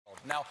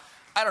Now,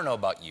 I don't know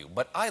about you,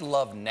 but I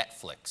love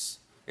Netflix.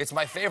 It's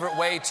my favorite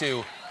way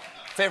to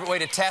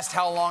test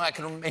how long I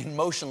can remain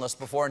motionless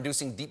before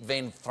inducing deep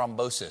vein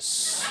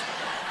thrombosis.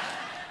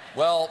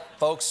 Well,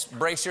 folks,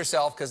 brace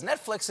yourself, because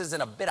Netflix is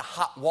in a bit of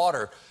hot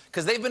water,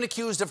 because they've been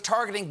accused of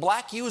targeting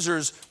black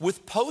users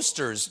with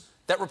posters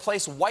that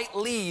replace white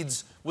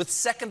leads with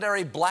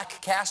secondary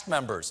black cast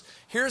members.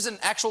 Here's an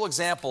actual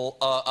example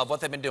of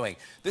what they've been doing.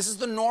 This is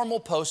the normal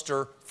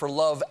poster for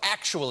Love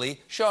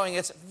Actually, showing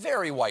its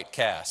very white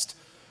cast.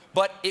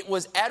 But it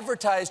was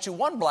advertised to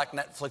one black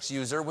Netflix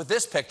user with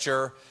this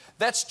picture.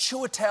 That's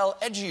Chiwetel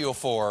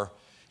Ejiofor.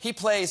 He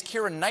plays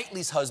Keira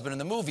Knightley's husband in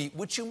the movie,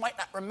 which you might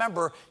not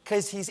remember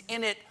because he's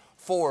in it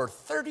for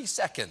 30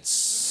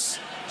 seconds.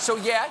 So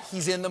yeah,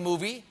 he's in the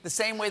movie the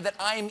same way that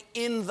I'm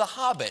in The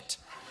Hobbit.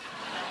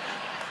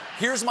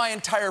 Here's my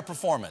entire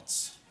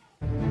performance.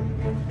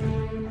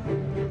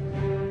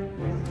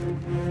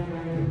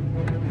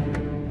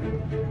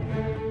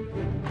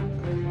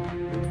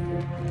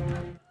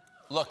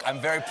 Look, I'm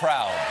very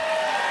proud.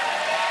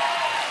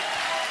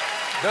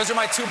 Those are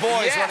my two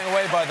boys running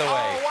away, by the way.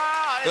 Oh,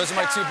 wow. Those are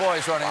my two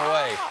boys running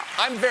away.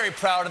 I'm very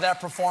proud of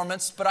that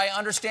performance, but I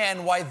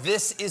understand why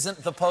this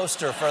isn't the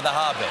poster for The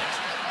Hobbit.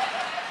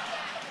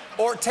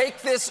 Or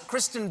take this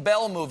Kristen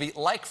Bell movie,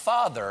 Like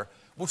Father,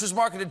 which was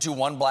marketed to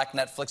one black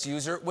Netflix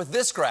user with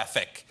this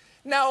graphic.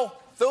 Now,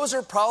 those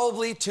are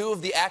probably two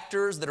of the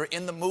actors that are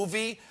in the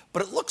movie,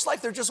 but it looks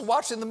like they're just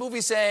watching the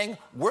movie saying,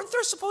 weren't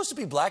there supposed to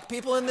be black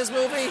people in this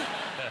movie?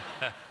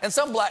 And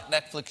some black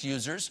Netflix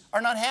users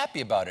are not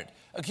happy about it,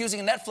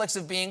 accusing Netflix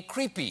of being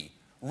creepy,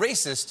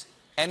 racist,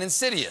 and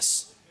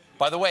insidious.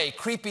 By the way,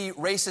 Creepy,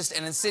 Racist,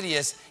 and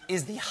Insidious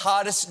is the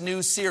hottest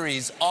new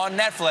series on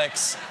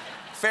Netflix.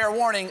 Fair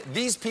warning,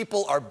 these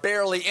people are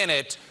barely in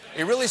it.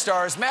 It really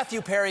stars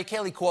Matthew Perry,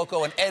 Kaylee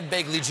Cuoco, and Ed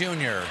Begley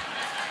Jr.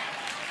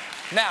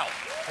 Now,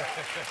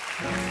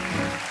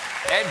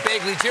 Ed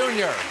Begley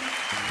Jr.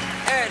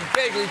 Ed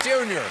Begley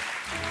Jr.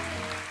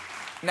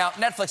 Now,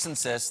 Netflix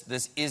insists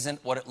this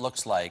isn't what it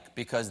looks like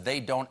because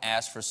they don't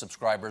ask for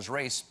subscribers'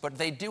 race, but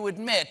they do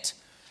admit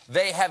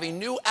they have a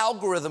new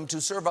algorithm to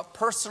serve up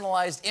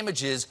personalized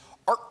images.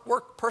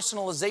 Artwork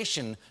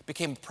personalization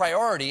became a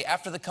priority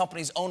after the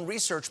company's own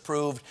research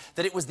proved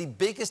that it was the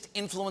biggest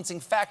influencing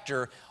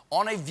factor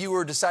on a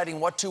viewer deciding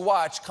what to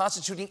watch,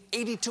 constituting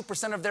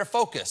 82% of their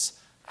focus.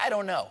 I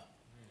don't know.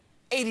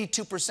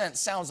 82%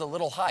 sounds a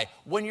little high.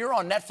 When you're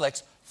on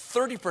Netflix,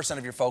 30%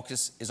 of your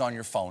focus is on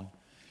your phone.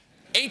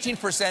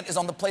 18% is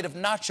on the plate of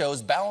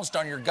nachos balanced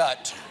on your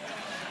gut.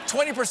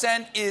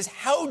 20% is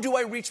how do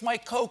I reach my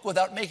Coke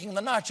without making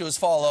the nachos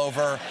fall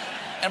over?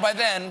 And by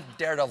then,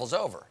 Daredevil's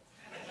over.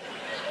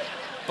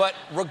 But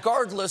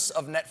regardless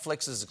of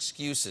Netflix's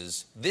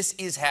excuses, this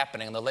is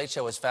happening, and The Late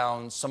Show has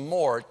found some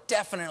more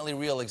definitely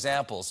real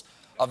examples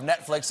of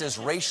Netflix's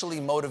racially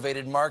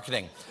motivated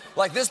marketing.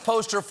 Like this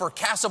poster for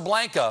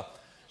Casablanca,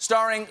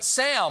 starring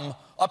Sam,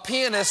 a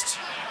pianist,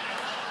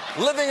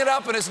 living it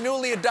up in his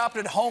newly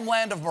adopted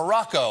homeland of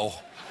Morocco.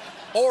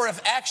 Or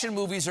if action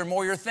movies are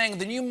more your thing,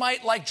 then you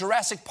might like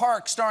Jurassic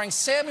Park, starring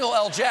Samuel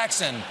L.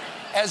 Jackson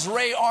as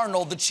Ray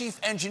Arnold, the chief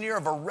engineer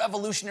of a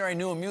revolutionary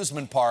new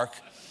amusement park.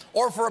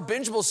 Or for a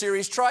bingeable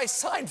series, try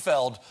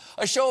Seinfeld,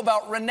 a show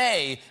about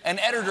Renee, an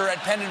editor at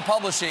Pendant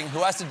Publishing who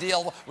has to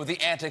deal with the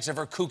antics of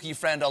her kooky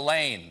friend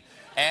Elaine.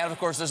 And, of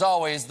course, there's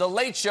always The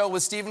Late Show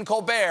with Stephen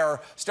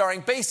Colbert,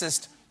 starring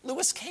bassist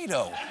Louis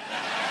Cato.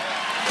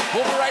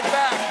 We'll be right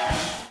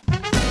back.